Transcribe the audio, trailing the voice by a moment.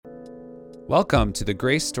Welcome to the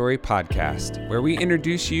Grace Story Podcast, where we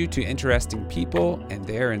introduce you to interesting people and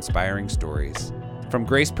their inspiring stories. From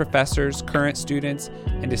Grace professors, current students,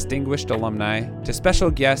 and distinguished alumni to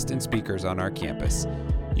special guests and speakers on our campus,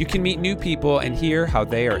 you can meet new people and hear how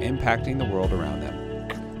they are impacting the world around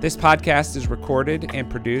them. This podcast is recorded and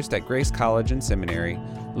produced at Grace College and Seminary,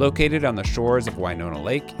 located on the shores of Winona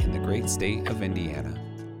Lake in the great state of Indiana.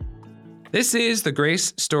 This is the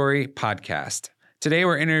Grace Story Podcast. Today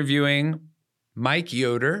we're interviewing Mike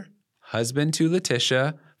Yoder, husband to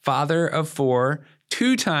Letitia, father of four,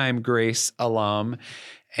 two-time Grace alum,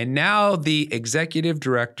 and now the executive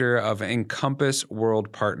director of Encompass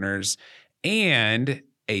World Partners and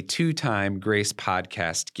a two-time Grace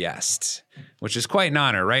podcast guest, which is quite an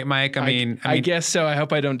honor, right, Mike? I guess so. I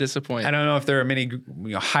hope I don't disappoint. I don't know if there are many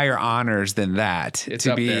higher honors than that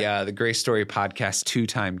to be the Grace Story podcast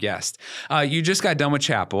two-time guest. You just got done with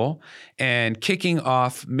chapel and kicking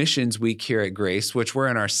off Missions Week here at Grace, which we're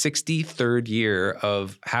in our 63rd year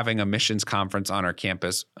of having a missions conference on our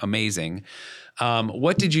campus. Amazing.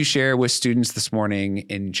 What did you share with students this morning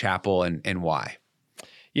in chapel and why?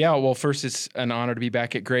 Yeah, well, first, it's an honor to be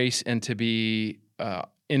back at Grace and to be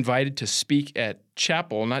invited to speak at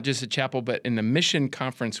chapel, not just at chapel, but in the Mission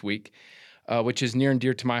Conference Week, which is near and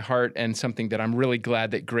dear to my heart and something that I'm really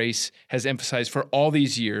glad that Grace has emphasized for all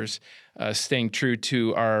these years, staying true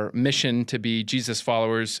to our mission to be Jesus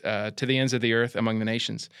followers to the ends of the earth among the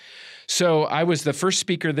nations. So I was the first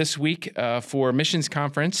speaker this week for Missions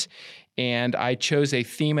Conference, and I chose a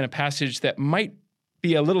theme and a passage that might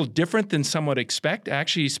be a little different than some would expect. I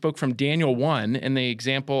actually spoke from Daniel 1 and the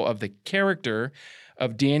example of the character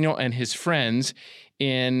of Daniel and his friends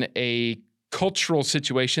in a cultural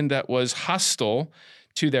situation that was hostile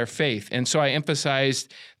to their faith. And so I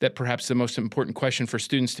emphasized that perhaps the most important question for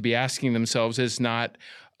students to be asking themselves is not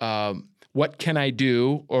what can I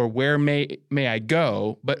do or where may I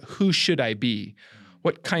go, but who should I be?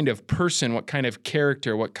 What kind of person, what kind of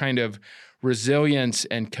character, what kind of resilience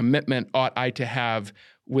and commitment ought I to have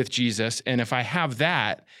with Jesus? And if I have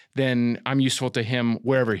that, then I'm useful to him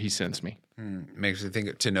wherever he sends me. Makes me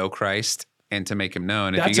think to know Christ and to make him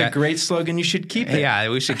known. That's a great slogan. You should keep it. Yeah,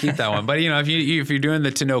 we should keep that one. But if you're doing the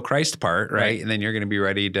to know Christ part, right, and then you're going to be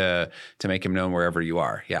ready to make him known wherever you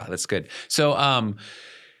are. Yeah, that's good. So,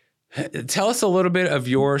 tell us a little bit of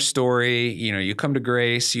your story. You come to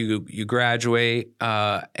Grace, you graduate,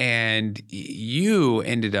 and you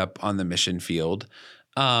ended up on the mission field.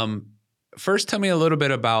 First, tell me a little bit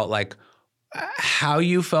about how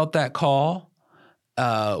you felt that call,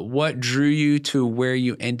 what drew you to where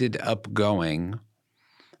you ended up going,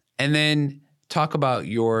 and then talk about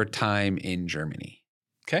your time in Germany.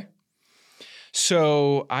 Okay.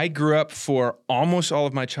 So I grew up for almost all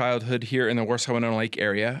of my childhood here in the Warsaw-Winona Lake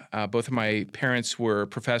area. Both of my parents were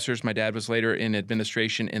professors. My dad was later in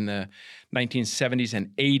administration in the 1970s and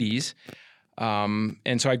 80s.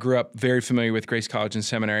 And so I grew up very familiar with Grace College and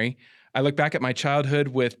Seminary. I look back at my childhood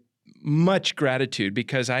with much gratitude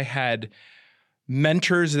because I had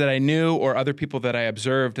mentors that I knew or other people that I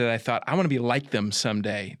observed that I thought, I want to be like them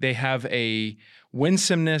someday. They have a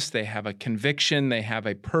winsomeness, they have a conviction, they have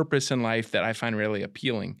a purpose in life that I find really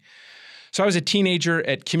appealing. So I was a teenager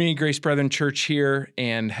at Community Grace Brethren Church here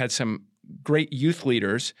and had some great youth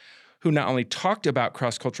leaders who not only talked about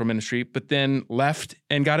cross-cultural ministry, but then left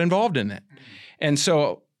and got involved in it. And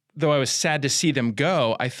so though I was sad to see them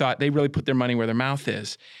go, I thought they really put their money where their mouth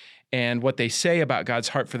is. And what they say about God's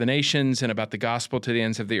heart for the nations and about the gospel to the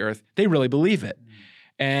ends of the earth, they really believe it.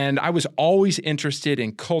 And I was always interested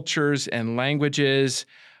in cultures and languages,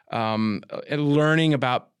 and learning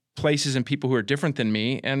about places and people who are different than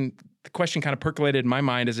me. And the question kind of percolated in my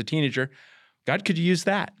mind as a teenager, God, could you use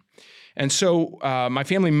that? And so my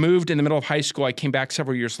family moved in the middle of high school. I came back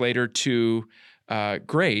several years later to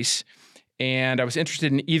Grace, and I was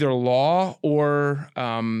interested in either law or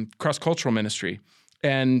cross-cultural ministry.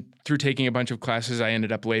 And through taking a bunch of classes, I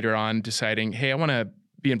ended up later on deciding, hey, I want to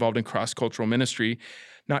be involved in cross-cultural ministry.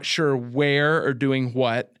 Not sure where or doing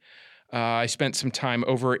what. I spent some time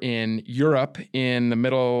over in Europe in the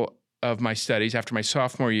middle of my studies after my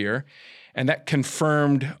sophomore year, and that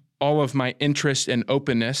confirmed all of my interest and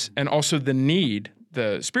openness and also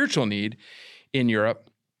the spiritual need in Europe.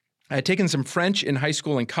 I had taken some French in high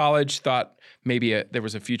school and college, thought maybe there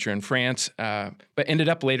was a future in France, but ended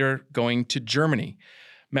up later going to Germany.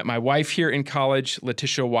 Met my wife here in college,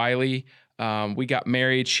 Letitia Wiley. We got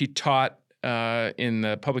married. She taught in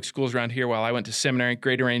the public schools around here while I went to seminary.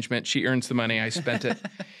 Great arrangement. She earns the money. I spent it.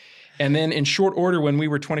 And then in short order, when we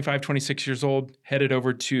were 25, 26 years old, headed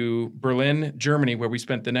over to Berlin, Germany, where we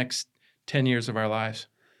spent the next 10 years of our lives.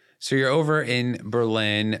 So you're over in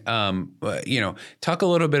Berlin. Talk a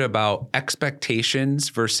little bit about expectations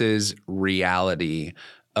versus reality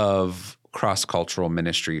of cross-cultural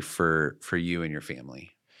ministry for you and your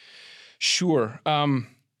family. Sure.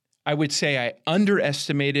 I would say I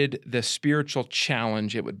underestimated the spiritual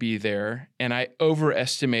challenge it would be there, and I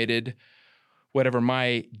overestimated whatever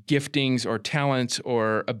my giftings or talents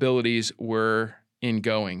or abilities were in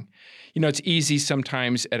going. It's easy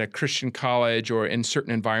sometimes at a Christian college or in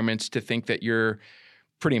certain environments to think that you're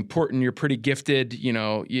pretty important, you're pretty gifted,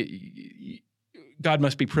 God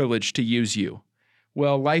must be privileged to use you.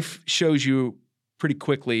 Well, life shows you pretty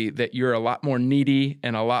quickly that you're a lot more needy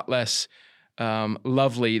and a lot less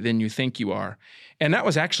lovely than you think you are. And that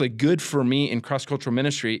was actually good for me in cross-cultural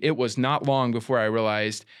ministry. It was not long before I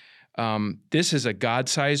realized this is a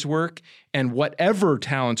God-sized work, and whatever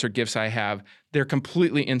talents or gifts I have, they're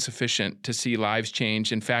completely insufficient to see lives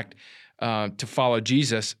change. In fact, to follow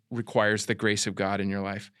Jesus requires the grace of God in your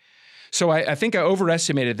life. So I think I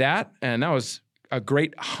overestimated that, and that was a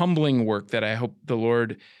great humbling work that I hope the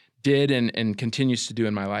Lord did and continues to do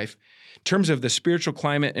in my life. In terms of the spiritual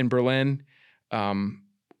climate in Berlin,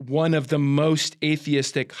 one of the most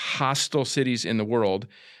atheistic, hostile cities in the world,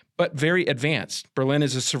 but very advanced. Berlin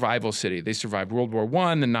is a survival city. They survived World War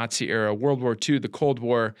I, the Nazi era, World War II, the Cold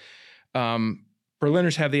War.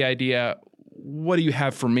 Berliners have the idea, what do you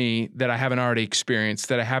have for me that I haven't already experienced,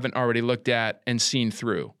 that I haven't already looked at and seen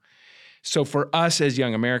through? So for us as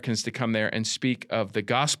young Americans to come there and speak of the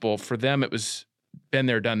gospel, for them it was been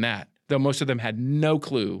there, done that, though most of them had no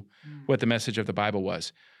clue what the message of the Bible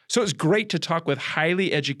was. So it was great to talk with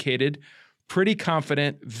highly educated, pretty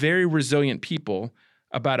confident, very resilient people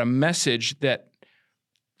about a message that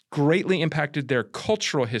greatly impacted their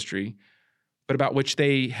cultural history, but about which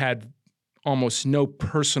they had almost no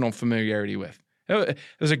personal familiarity with. It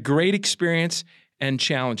was a great experience and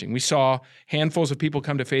challenging. We saw handfuls of people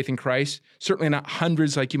come to faith in Christ, certainly not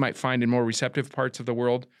hundreds like you might find in more receptive parts of the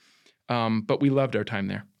world, but we loved our time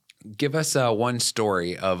there. Give us one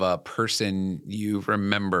story of a person you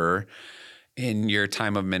remember in your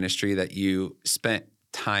time of ministry that you spent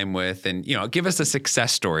time with, and give us a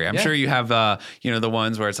success story. I'm sure you have the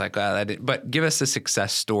ones where it's like, but give us a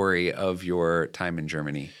success story of your time in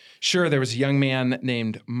Germany. Sure. There was a young man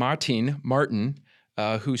named Martin,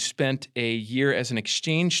 who spent a year as an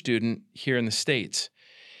exchange student here in the States.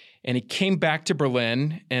 And he came back to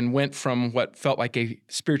Berlin and went from what felt like a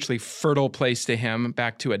spiritually fertile place to him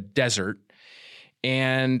back to a desert.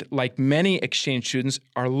 And like many exchange students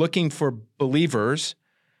are looking for believers,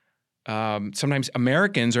 sometimes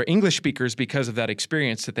Americans or English speakers, because of that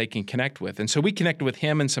experience that they can connect with. And so we connected with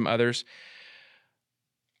him and some others.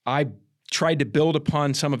 I tried to build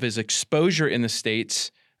upon some of his exposure in the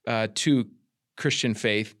States to Christian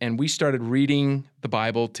faith, and we started reading the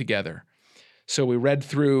Bible together. So we read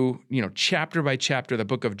through, chapter by chapter, the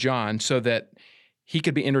book of John, so that he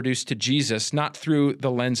could be introduced to Jesus, not through the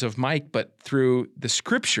lens of Mike, but through the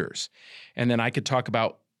scriptures. And then I could talk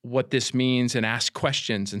about what this means and ask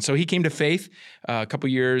questions. And so he came to faith a couple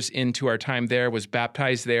years into our time there, was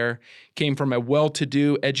baptized there, came from a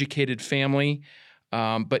well-to-do, educated family,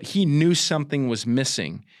 but he knew something was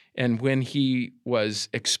missing. And when he was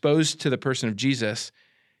exposed to the person of Jesus,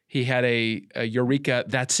 he had a eureka,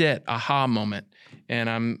 that's it, aha moment. And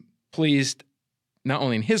I'm pleased, not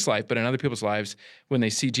only in his life, but in other people's lives, when they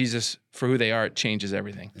see Jesus for who they are, it changes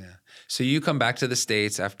everything. Yeah. So you come back to the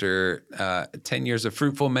States after 10 years of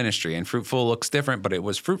fruitful ministry, and fruitful looks different, but it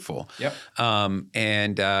was fruitful. Yep.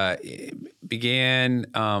 Began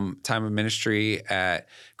time of ministry at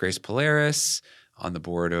Grace Polaris, on the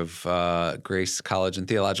board of Grace College and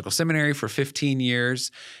Theological Seminary for 15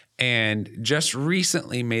 years, and just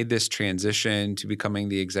recently made this transition to becoming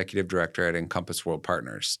the executive director at Encompass World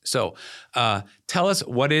Partners. So tell us,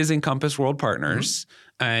 what is Encompass World Partners? Mm-hmm.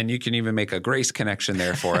 And you can even make a Grace connection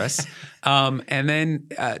there for us. And then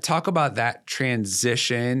talk about that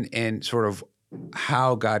transition and sort of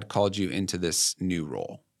how God called you into this new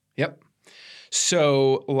role. Yep.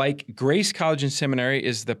 So like Grace College and Seminary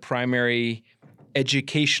is the primary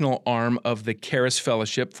educational arm of the Charis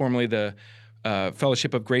Fellowship, formerly the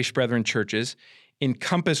Fellowship of Grace Brethren Churches.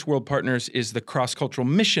 Encompass World Partners is the cross-cultural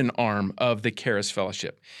mission arm of the Charis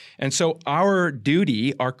Fellowship. And so our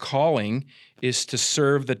duty, our calling, is to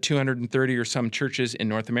serve the 230 or some churches in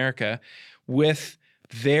North America with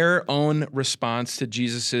their own response to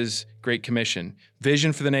Jesus's Great Commission,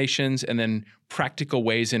 vision for the nations, and then practical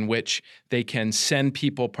ways in which they can send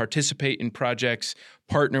people, participate in projects,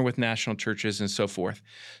 partner with national churches, and so forth.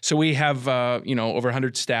 So we have over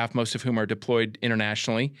 100 staff, most of whom are deployed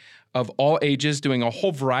internationally. of all ages doing a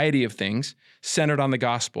whole variety of things centered on the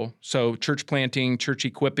gospel. So church planting, church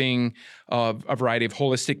equipping, a variety of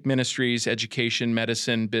holistic ministries, education,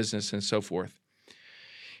 medicine, business, and so forth.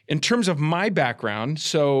 In terms of my background,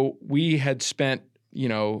 so we had spent,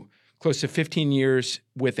 close to 15 years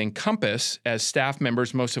with Encompass as staff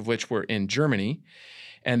members, most of which were in Germany,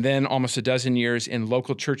 and then almost a dozen years in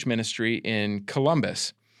local church ministry in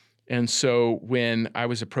Columbus. And so when I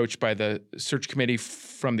was approached by the search committee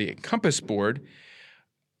from the Encompass board,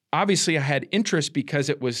 obviously I had interest because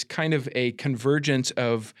it was kind of a convergence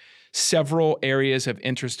of several areas of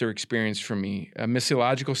interest or experience for me: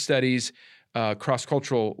 missiological studies,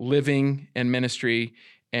 cross-cultural living and ministry,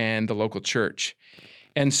 and the local church.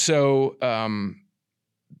 And so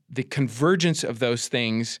the convergence of those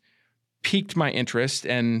things piqued my interest,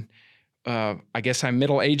 and I guess I'm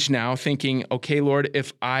middle-aged now, thinking, okay, Lord,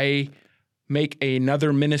 if I make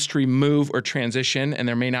another ministry move or transition, and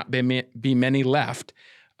there may not be many left,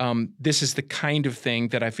 this is the kind of thing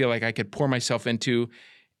that I feel like I could pour myself into,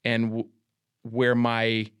 and where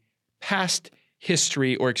my past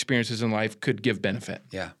history or experiences in life could give benefit.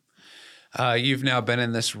 Yeah. You've now been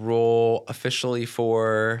in this role officially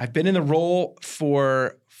for... I've been in the role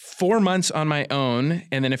for 4 months on my own,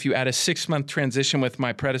 and then if you add a 6-month transition with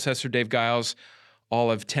my predecessor, Dave Giles, all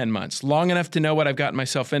of 10 months. Long enough to know what I've gotten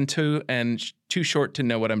myself into, and too short to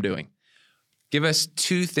know what I'm doing. Give us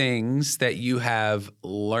 2 things that you have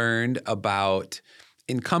learned about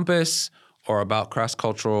Encompass or about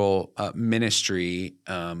cross-cultural ministry,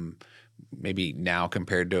 maybe now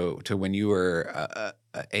compared to when you were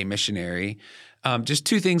a missionary. Just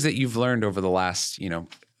 2 things that you've learned over the last,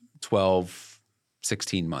 12,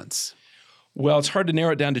 16 months. Well, it's hard to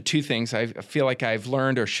narrow it down to 2 things. I feel like I've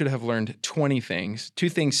learned or should have learned 20 things. 2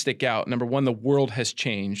 things stick out. Number one, the world has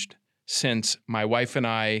changed since my wife and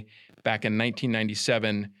I, back in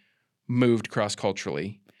 1997, moved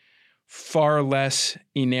cross-culturally. Far less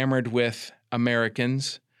enamored with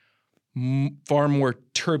Americans, far more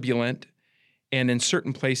turbulent, and in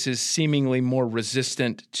certain places seemingly more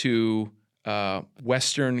resistant to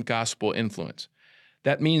Western gospel influence.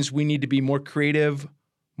 That means we need to be more creative,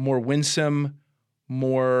 more winsome,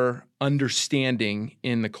 more understanding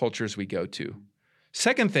in the cultures we go to.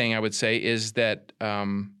 Second thing I would say is that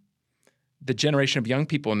the generation of young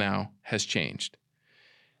people now has changed.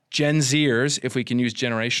 Gen Zers, if we can use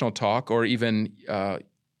generational talk, or even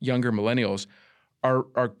younger millennials,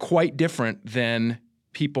 are quite different than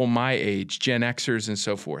people my age, Gen Xers and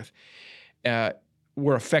so forth.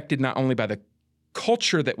 We're affected not only by the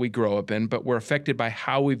culture that we grow up in, but we're affected by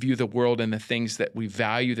how we view the world and the things that we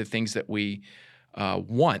value, the things that we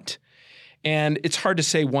want. And it's hard to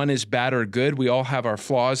say one is bad or good. We all have our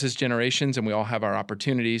flaws as generations, and we all have our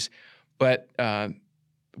opportunities. But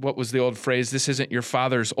what was the old phrase? This isn't your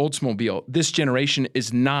father's Oldsmobile. This generation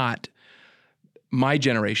is not my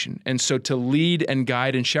generation. And so to lead and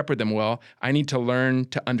guide and shepherd them well, I need to learn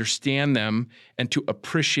to understand them and to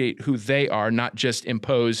appreciate who they are, not just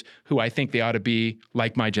impose who I think they ought to be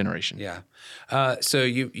like my generation. Yeah. So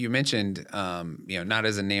you mentioned, not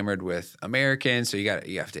as enamored with Americans, so you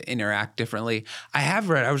have to interact differently. I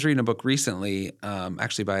was reading a book recently,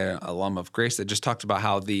 actually by an alum of Grace, that just talked about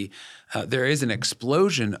how there is an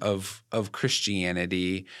explosion of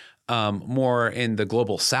Christianity more in the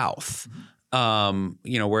global South.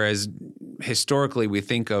 Whereas historically we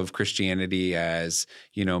think of Christianity as,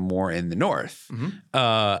 more in the North.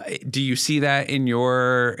 Mm-hmm. Do you see that in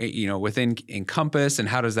your, within Encompass, and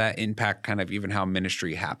how does that impact kind of even how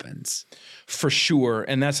ministry happens? For sure.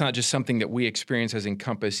 And that's not just something that we experience as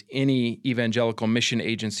Encompass. Any evangelical mission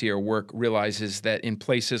agency or work realizes that in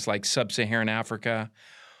places like sub-Saharan Africa,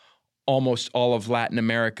 almost all of Latin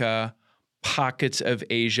America, pockets of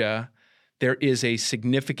Asia, there is a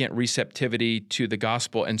significant receptivity to the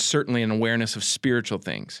gospel and certainly an awareness of spiritual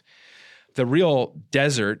things. The real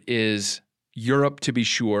desert is Europe, to be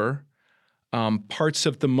sure, parts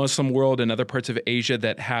of the Muslim world and other parts of Asia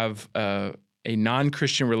that have a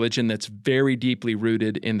non-Christian religion that's very deeply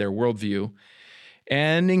rooted in their worldview,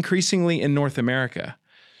 and increasingly in North America.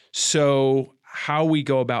 So how we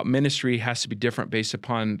go about ministry has to be different based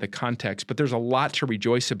upon the context, but there's a lot to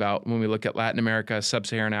rejoice about when we look at Latin America,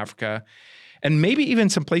 sub-Saharan Africa, and maybe even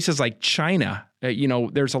some places like China.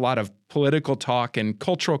 There's a lot of political talk and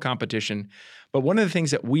cultural competition, but one of the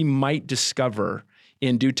things that we might discover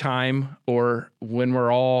in due time or when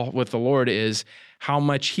we're all with the Lord is how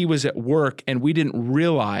much He was at work and we didn't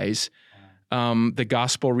realize the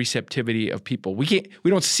gospel receptivity of people. We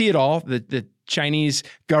don't see it all. The Chinese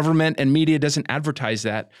government and media doesn't advertise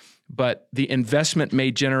that, but the investment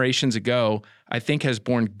made generations ago, I think, has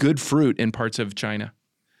borne good fruit in parts of China.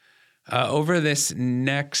 Over this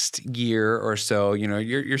next year or so,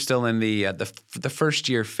 you're still in the first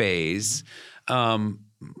year phase.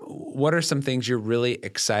 What are some things you're really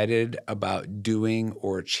excited about doing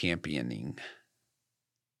or championing?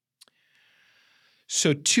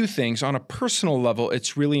 So 2 things. On a personal level,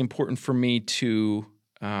 it's really important for me to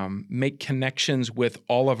make connections with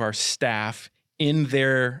all of our staff in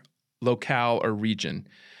their locale or region.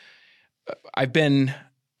 I've been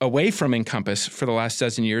away from Encompass for the last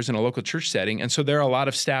dozen years in a local church setting, and so there are a lot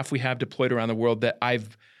of staff we have deployed around the world that I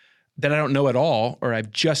don't know at all or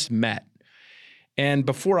I've just met. And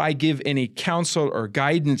before I give any counsel or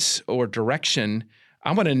guidance or direction,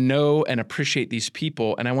 I want to know and appreciate these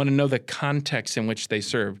people, and I want to know the context in which they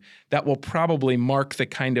serve. That will probably mark the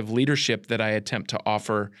kind of leadership that I attempt to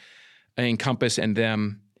offer Encompass and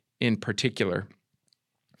them in particular.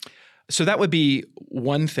 So that would be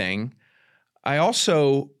one thing. I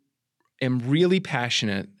also am really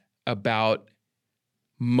passionate about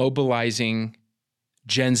mobilizing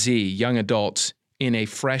Gen Z, young adults, in a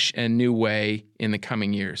fresh and new way in the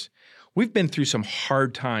coming years. We've been through some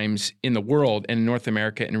hard times in the world and in North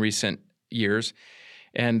America in recent years,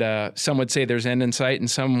 and some would say there's end in sight,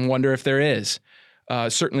 and some wonder if there is.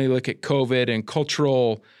 Certainly look at COVID and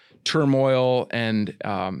cultural turmoil and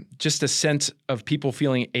just a sense of people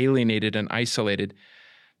feeling alienated and isolated.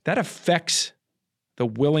 That affects the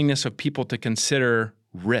willingness of people to consider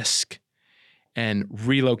risk and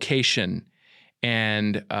relocation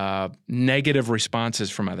and negative responses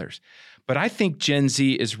from others. But I think Gen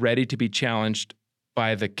Z is ready to be challenged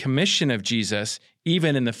by the commission of Jesus,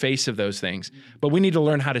 even in the face of those things. But we need to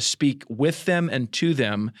learn how to speak with them and to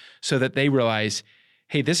them so that they realize,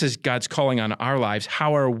 hey, this is God's calling on our lives.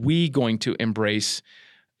 How are we going to embrace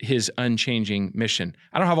his unchanging mission?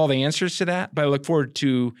 I don't have all the answers to that, but I look forward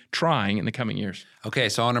to trying in the coming years. Okay,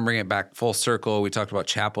 so I want to bring it back full circle. We talked about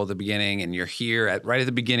chapel at the beginning, and you're here right at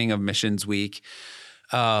the beginning of Missions Week.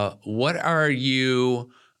 What are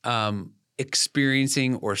you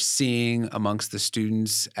experiencing or seeing amongst the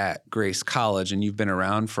students at Grace College? And you've been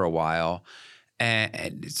around for a while,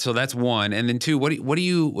 and so that's one. And then 2, what do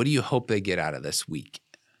you hope they get out of this week?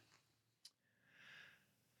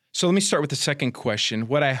 So let me start with the second question.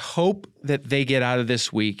 What I hope that they get out of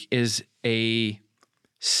this week is a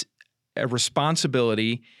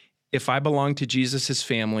responsibility. If I belong to Jesus'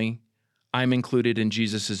 family, I'm included in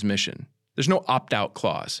Jesus' mission. There's no opt-out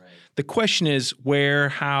clause. Right. The question is where,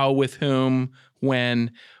 how, with whom,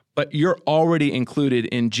 when, but you're already included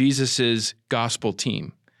in Jesus' gospel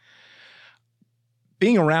team.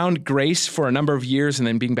 Being around Grace for a number of years and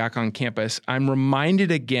then being back on campus, I'm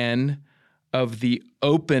reminded again of the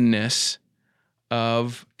openness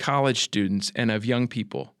of college students and of young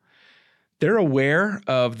people. They're aware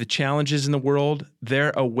of the challenges in the world.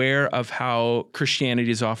 They're aware of how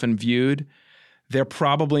Christianity is often viewed. They're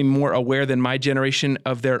probably more aware than my generation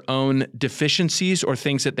of their own deficiencies or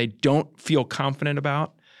things that they don't feel confident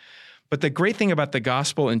about. But the great thing about the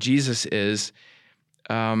gospel and Jesus is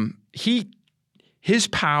his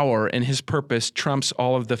power and his purpose trumps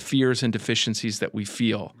all of the fears and deficiencies that we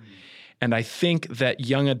feel. And I think that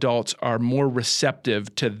young adults are more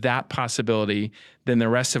receptive to that possibility than the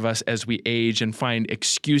rest of us as we age and find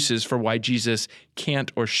excuses for why Jesus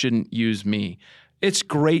can't or shouldn't use me. It's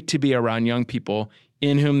great to be around young people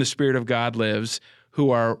in whom the Spirit of God lives,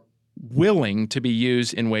 who are willing to be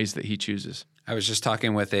used in ways that he chooses. I was just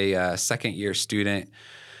talking with a second-year student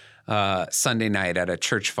Sunday night at a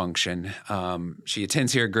church function. She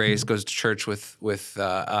attends here at Grace, goes to church with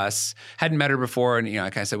us. Hadn't met her before, and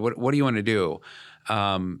I kind of said, "What do you want to do?"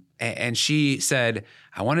 And she said,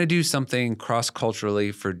 "I want to do something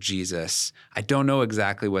cross-culturally for Jesus. I don't know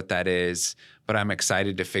exactly what that is, but I'm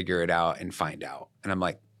excited to figure it out and find out." And I'm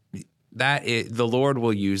like, the Lord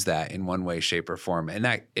will use that in one way, shape, or form, and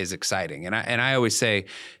that is exciting. And I always say,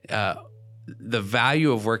 the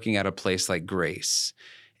value of working at a place like Grace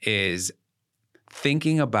is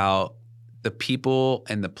thinking about the people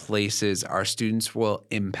and the places our students will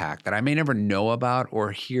impact that I may never know about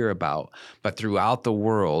or hear about, but throughout the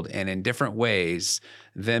world and in different ways,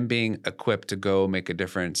 them being equipped to go make a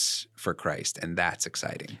difference for Christ. And that's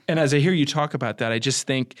exciting. And as I hear you talk about that, I just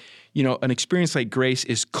think, an experience like Grace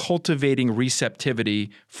is cultivating receptivity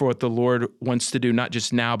for what the Lord wants to do, not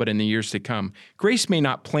just now, but in the years to come. Grace may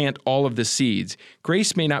not plant all of the seeds.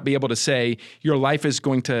 Grace may not be able to say, your life is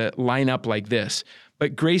going to line up like this.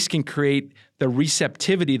 But Grace can create the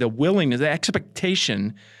receptivity, the willingness, the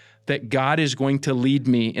expectation that God is going to lead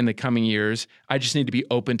me in the coming years. I just need to be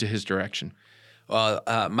open to his direction. Well,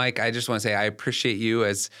 Mike, I just want to say I appreciate you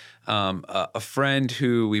as a friend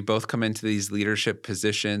who we both come into these leadership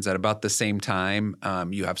positions at about the same time.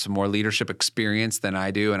 You have some more leadership experience than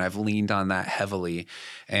I do, and I've leaned on that heavily.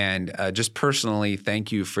 And just personally,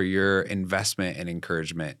 thank you for your investment and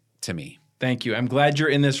encouragement to me. Thank you. I'm glad you're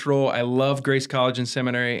in this role. I love Grace College and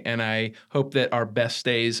Seminary, and I hope that our best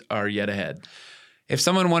days are yet ahead. If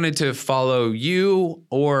someone wanted to follow you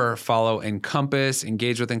or follow Encompass,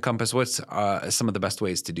 engage with Encompass, what's some of the best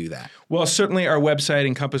ways to do that? Well, certainly our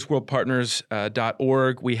website,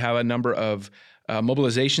 encompassworldpartners.org. We have a number of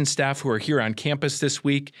mobilization staff who are here on campus this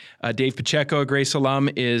week. Dave Pacheco, a Grace alum,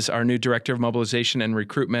 is our new Director of Mobilization and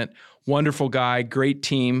Recruitment. Wonderful guy, great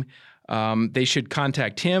team. They should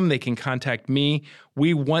contact him. They can contact me.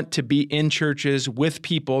 We want to be in churches with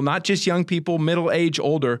people, not just young people, middle age,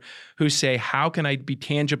 older, who say, how can I be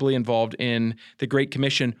tangibly involved in the Great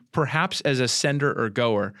Commission, perhaps as a sender or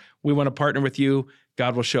goer? We want to partner with you.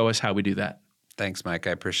 God will show us how we do that. Thanks, Mike.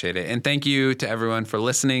 I appreciate it. And thank you to everyone for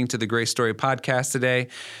listening to the Grace Story podcast today.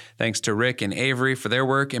 Thanks to Rick and Avery for their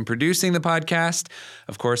work in producing the podcast.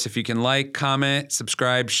 Of course, if you can like, comment,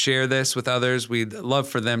 subscribe, share this with others, we'd love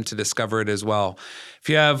for them to discover it as well. If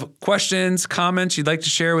you have questions, comments you'd like to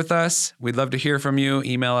share with us, we'd love to hear from you.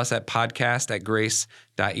 Email us at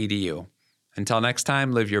podcast@grace.edu. Until next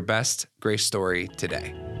time, live your best Grace story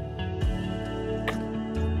today.